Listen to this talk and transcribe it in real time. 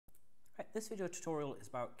this video tutorial is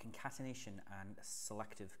about concatenation and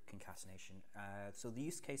selective concatenation. So the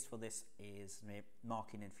use case for this is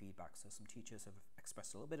marking and feedback. So some teachers have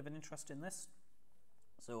expressed a little bit of an interest in this.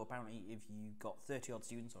 So apparently if you've got 30 odd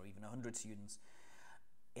students or even 100 students,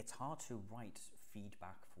 it's hard to write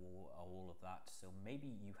feedback for all of that. So maybe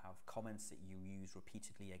you have comments that you use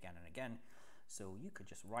repeatedly again and again. So you could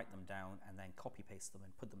just write them down and then copy paste them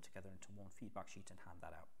and put them together into one feedback sheet and hand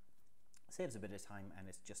that out. Saves a bit of time and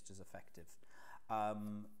it's just as effective.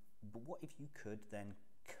 But what if you could then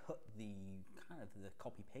cut the the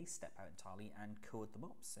copy paste step out entirely and code them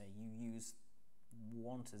up? Say you use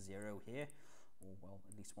 1 to 0 here, or well,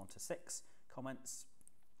 at least 1 to 6 comments,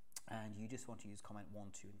 and you just want to use comment 1,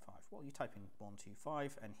 2, and 5. Well, you type in 1, 2,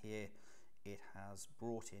 5, and here it has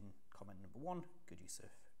brought in comment number 1, good use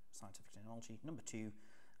of scientific terminology, number 2,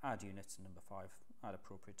 add units, and number 5, add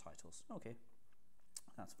appropriate titles. Okay.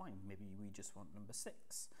 That's fine. Maybe we just want number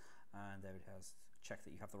 6, and there it has, check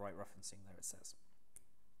that you have the right referencing, there it says.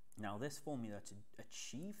 Now this formula to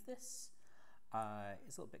achieve this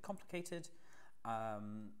is a little bit complicated,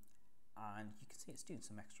 and you can see it's doing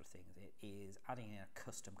some extra things. It is adding in a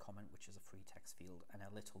custom comment, which is a free text field, and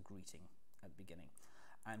a little greeting at the beginning.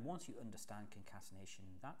 And once you understand concatenation,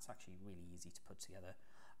 that's actually really easy to put together.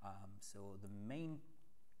 So the main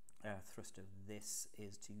thrust of this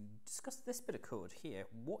is to discuss this bit of code here.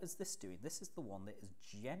 What is this doing? This is the one that is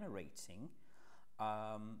generating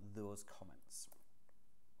those comments.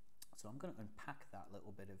 So I'm going to unpack that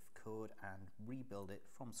little bit of code and rebuild it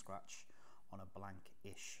from scratch on a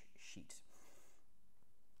blank-ish sheet.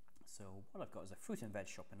 So what I've got is a fruit and veg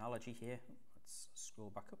shop analogy here. Let's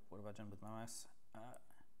scroll back up. What have I done with my mouse? There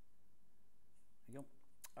we go.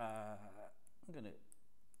 I'm going to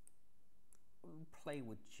play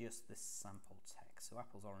with just this sample text. So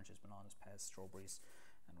apples, oranges, bananas, pears, strawberries,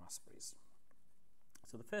 and raspberries.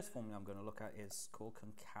 So the first formula I'm going to look at is called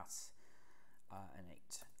CONCAT and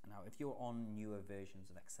TEXTJOIN. Now, if you're on newer versions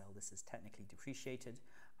of Excel, this is technically depreciated,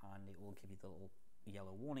 and it will give you the little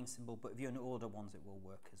yellow warning symbol. But if you're in older ones, it will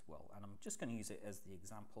work as well. And I'm just going to use it as the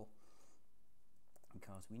example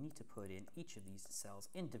because we need to put in each of these cells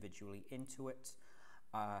individually into it,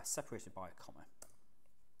 separated by a comma.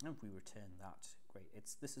 And if we return that, great.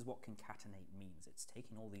 This is what concatenate means. It's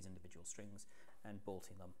taking all these individual strings and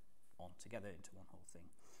bolting them on together into one whole thing.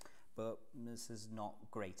 But this is not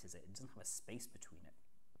great, is it? It doesn't have a space between it.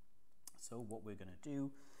 So what we're going to do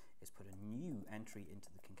is put a new entry into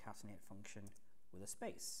the concatenate function with a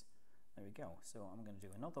space. There we go. So I'm going to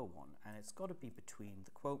do another one, and it's got to be between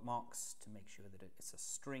the quote marks to make sure that it's a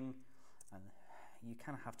string, and you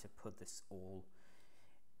kind of have to put this all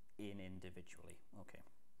in individually. Okay.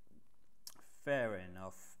 Fair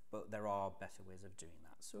enough, but there are better ways of doing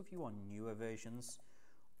that. So if you want newer versions,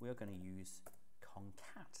 we're going to use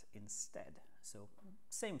concat instead. So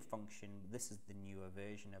same function, this is the newer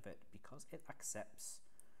version of it because it accepts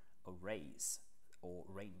arrays or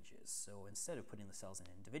ranges. So instead of putting the cells in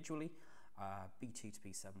individually, B2 to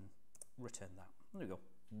B7, return that. There we go,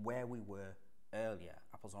 where we were earlier,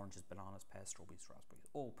 apples, oranges, bananas, pears, strawberries, raspberries,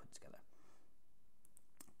 all put together.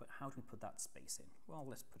 But how do we put that space in? Well,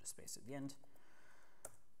 let's put a space at the end.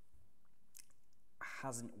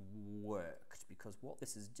 Hasn't worked because what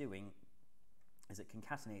this is doing is it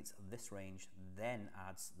concatenates this range, then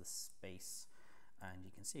adds the space. And you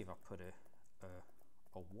can see if I put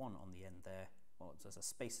a 1 on the end there, well, there's a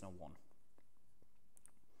space and a 1.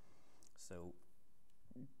 So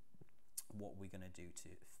what we're going to do to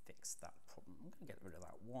fix that problem, I'm going to get rid of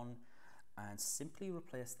that 1 and simply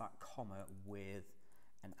replace that comma with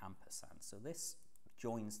an ampersand. So this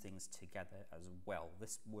joins things together as well.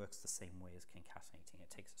 This works the same way as concatenating. It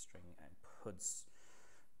takes a string and puts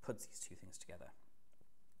these two things together.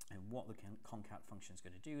 And what the concat function is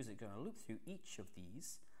going to do is it's going to loop through each of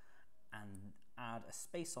these and add a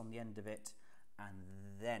space on the end of it and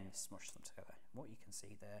then smush them together. What you can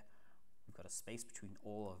see there, we've got a space between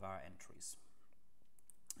all of our entries.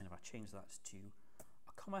 And if I change that to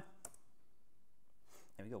a comma,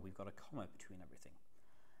 there we go, we've got a comma between everything.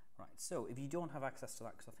 Right, so if you don't have access to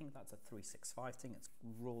that, because I think that's a 365 thing, it's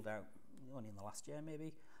rolled out only in the last year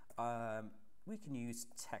maybe, we can use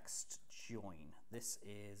TEXTJOIN. This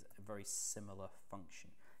is a very similar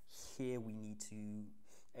function. Here we need to,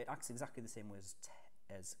 it acts exactly the same way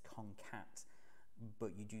as concat,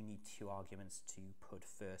 but you do need 2 arguments to put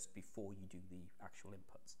first before you do the actual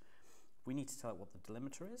inputs. We need to tell it what the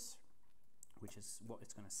delimiter is, which is what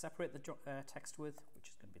it's going to separate the text with, which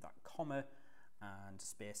is going to be that comma and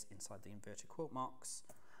space inside the inverted quote marks,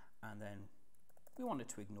 and then we want it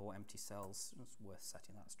to ignore empty cells. It's worth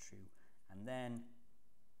setting that's true, and then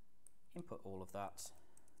input all of that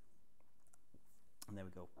And there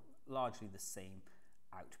we go, largely the same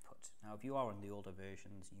output. Now, if you are on the older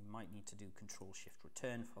versions, you might need to do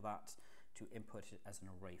Control-Shift-Return for that to input it as an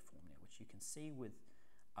array formula, which you can see with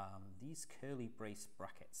these curly brace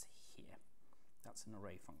brackets here. That's an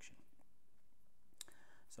array function.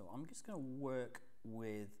 So I'm just going to work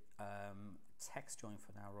with TEXTJOIN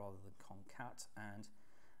for now rather than concat, and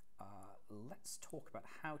let's talk about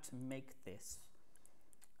how to make this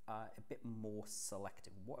a bit more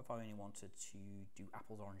selective. What if I only wanted to do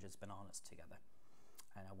apples, oranges, bananas together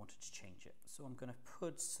and I wanted to change it? So I'm going to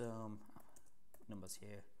put some numbers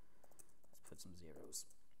here. Let's put some zeros.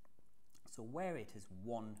 So where it is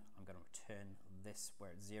 1, I'm going to return this.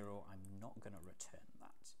 Where it's 0, I'm not going to return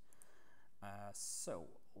that. So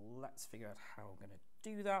let's figure out how I'm going to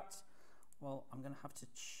do that. Well, I'm going to have to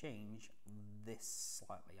change this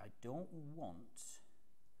slightly. I don't want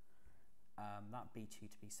that B2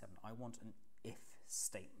 to be 7. I want an if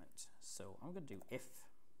statement. So I'm going to do if,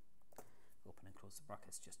 open and close the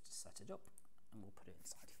brackets just to set it up, and we'll put it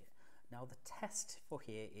inside here. Now the test for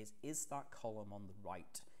here is that column on the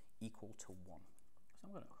right equal to 1? So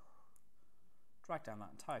I'm going to drag down that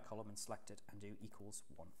entire column and select it and do equals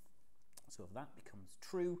 1. So if that becomes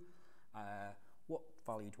true, what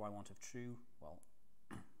value do I want of true? Well,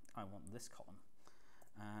 I want this column.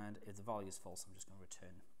 And if the value is false, I'm just going to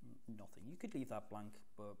return nothing. You could leave that blank,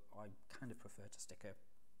 but I kind of prefer to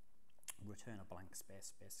return a blank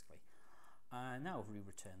space, basically. Now if we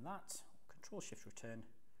return that, Control-Shift-Return,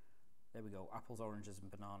 there we go, apples, oranges,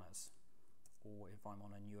 and bananas. Or if I'm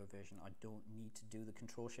on a newer version, I don't need to do the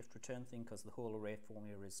Control-Shift-Return thing because the whole array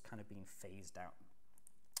formula is kind of being phased out.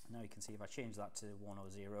 Now you can see if I change that to 1 or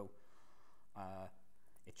 0,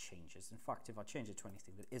 it changes. In fact, if I change it to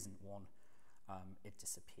anything that isn't 1, it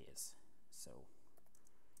disappears. So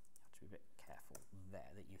you have to be a bit careful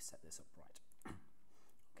there that you set this up right.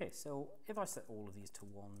 Okay, so if I set all of these to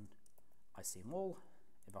 1, I see them all.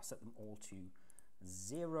 If I set them all to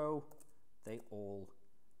 0, they all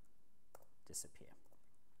disappear.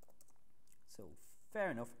 So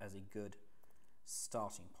fair enough as a good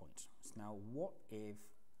starting point. So now what if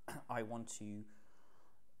I want to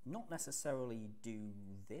not necessarily do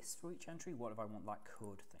this for each entry? What if I want that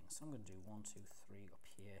code thing? So I'm going to do 1, 2, 3 up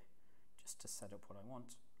here just to set up what I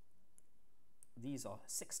want. These are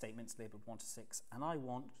 6 statements labeled 1 to 6, and I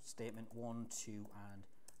want statement 1, 2, and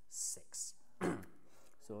 6.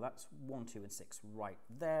 So that's 1, 2, and 6 right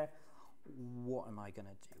there. What am I going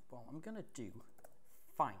to do? Well, I'm going to do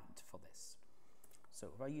find for this. So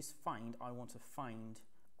if I use find, I want to find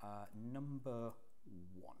number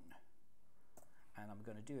 1. And I'm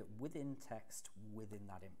going to do it within text, within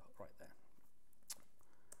that input right there.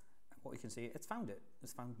 And what you can see, it's found it.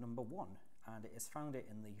 It's found number 1, and it has found it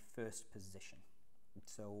in the first position.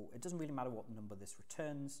 So it doesn't really matter what number this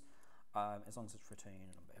returns, as long as it's returning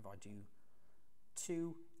a number. If I do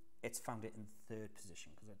 2, it's found it in third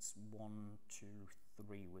position because it's 1, 2,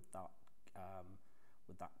 3 with that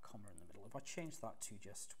comma in the middle. If I change that to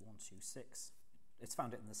just 1, 2, 6, it's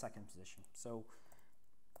found it in the second position. So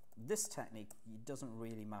this technique, it doesn't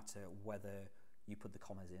really matter whether you put the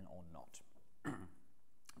commas in or not.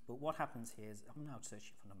 But what happens here is I'm now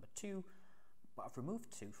searching for number 2, but I've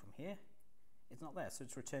removed 2 from here. It's not there, so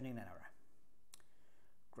it's returning an error.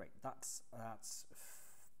 Great, that's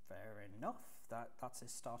fair enough. That's a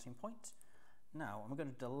starting point. Now I'm going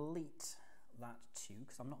to delete that 2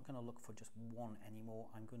 because I'm not going to look for just 1 anymore.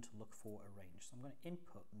 I'm going to look for a range. So I'm going to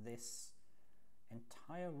input this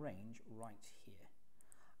entire range right here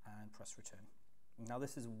and press return. Now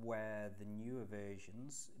this is where the newer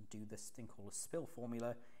versions do this thing called a spill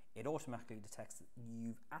formula. It automatically detects that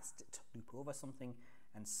you've asked it to loop over something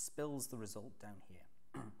and spills the result down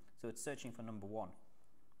here. So it's searching for number 1.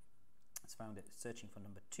 It's found it. It's searching for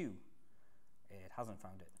number 2. It hasn't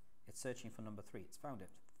found it. It's searching for number 3. It's found it.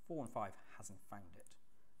 4 and 5 hasn't found it.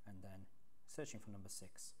 And then searching for number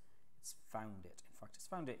 6. It's found it. In fact, it's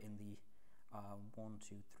found it in the 1,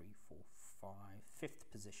 2, 3, 4, 5,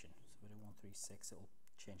 5th position. So we do 1, 3, 6. It'll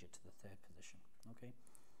change it to the 3rd position. Okay.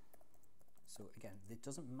 So again, it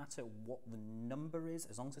doesn't matter what the number is,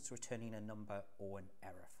 as long as it's returning a number or an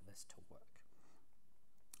error for this to work.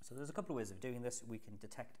 So there's a couple of ways of doing this. We can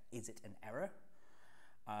detect, is it an error?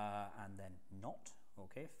 And then not.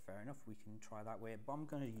 Okay, fair enough. We can try that way. But I'm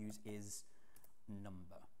going to use is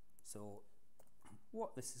number. So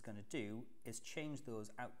what this is going to do is change those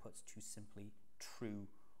outputs to simply true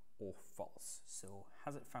or false. So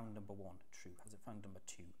has it found number 1? True. Has it found number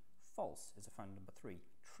 2? False. Has it found number 3?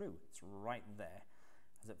 True. It's right there.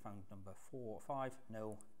 Has it found number 4 or 5?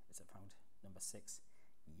 No. Has it found number 6?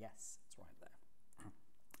 Yes, it's right there.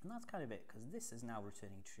 And that's kind of it, because this is now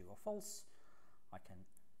returning true or false. I can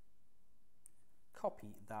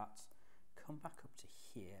copy that, come back up to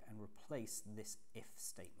here and replace this if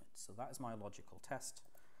statement. So that is my logical test.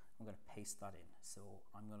 I'm going to paste that in. So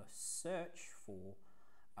I'm going to search for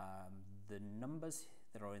the numbers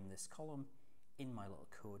that are in this column in my little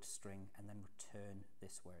code string and then return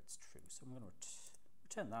this where it's true. So I'm going to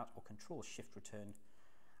return that, or Control Shift return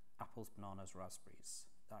apples, bananas, raspberries.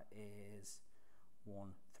 That is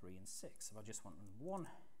 1, 3, and 6. If I just want 1,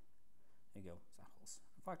 there you go, it's apples.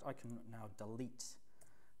 In fact, I can now delete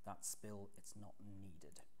that spill, it's not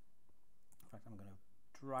needed. In fact, I'm going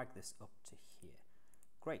to drag this up to here.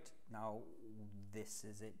 Great, now this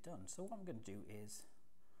is it done. So what I'm going to do is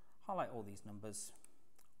highlight all these numbers,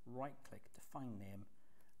 right click, define name,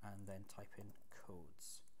 and then type in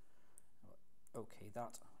codes. Okay,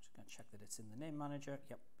 that, I'm just going to check that it's in the name manager.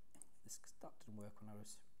 Yep, that didn't work when I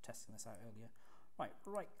was testing this out earlier.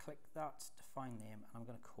 Right click that, define name, and I'm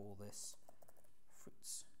going to call this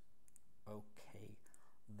fruits. Okay,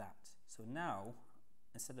 that. So now,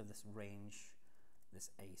 instead of this range,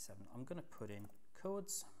 this A7, I'm going to put in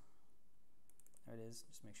codes. There it is,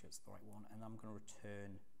 just make sure it's the right one, and I'm going to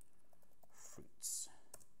return fruits.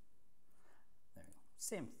 There we go.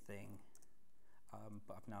 Same thing,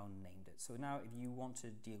 but I've now named it. So now if you want to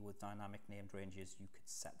deal with dynamic named ranges, you could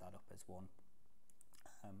set that up as one.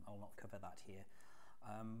 I'll not cover that here.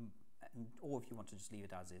 Or if you want to just leave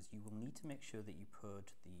it as is, you will need to make sure that you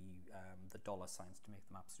put the dollar signs to make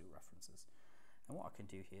them absolute references. And what I can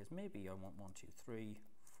do here is maybe I want 1, 2, 3,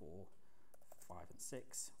 4, 5, and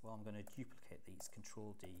 6. Well, I'm going to duplicate these,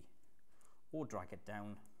 Control D, or drag it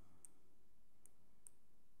down.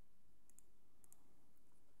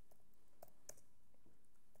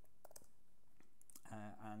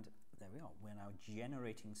 And there we are. We're now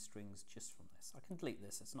generating strings just from this. I can delete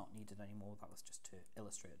this, it's not needed anymore. That was just to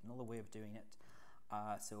illustrate another way of doing it.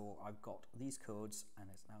 So I've got these codes and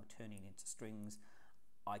it's now turning into strings.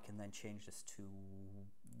 I can then change this to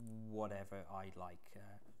whatever I like.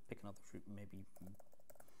 Pick another fruit, maybe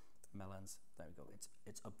melons. There we go.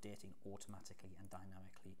 It's updating automatically and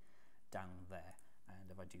dynamically down there. And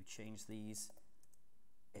if I do change these,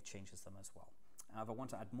 it changes them as well. Now, if I want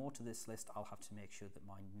to add more to this list, I'll have to make sure that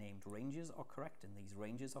my named ranges are correct and these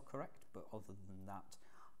ranges are correct. But other than that,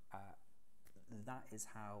 that is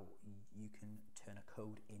how you can turn a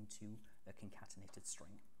code into a concatenated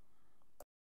string.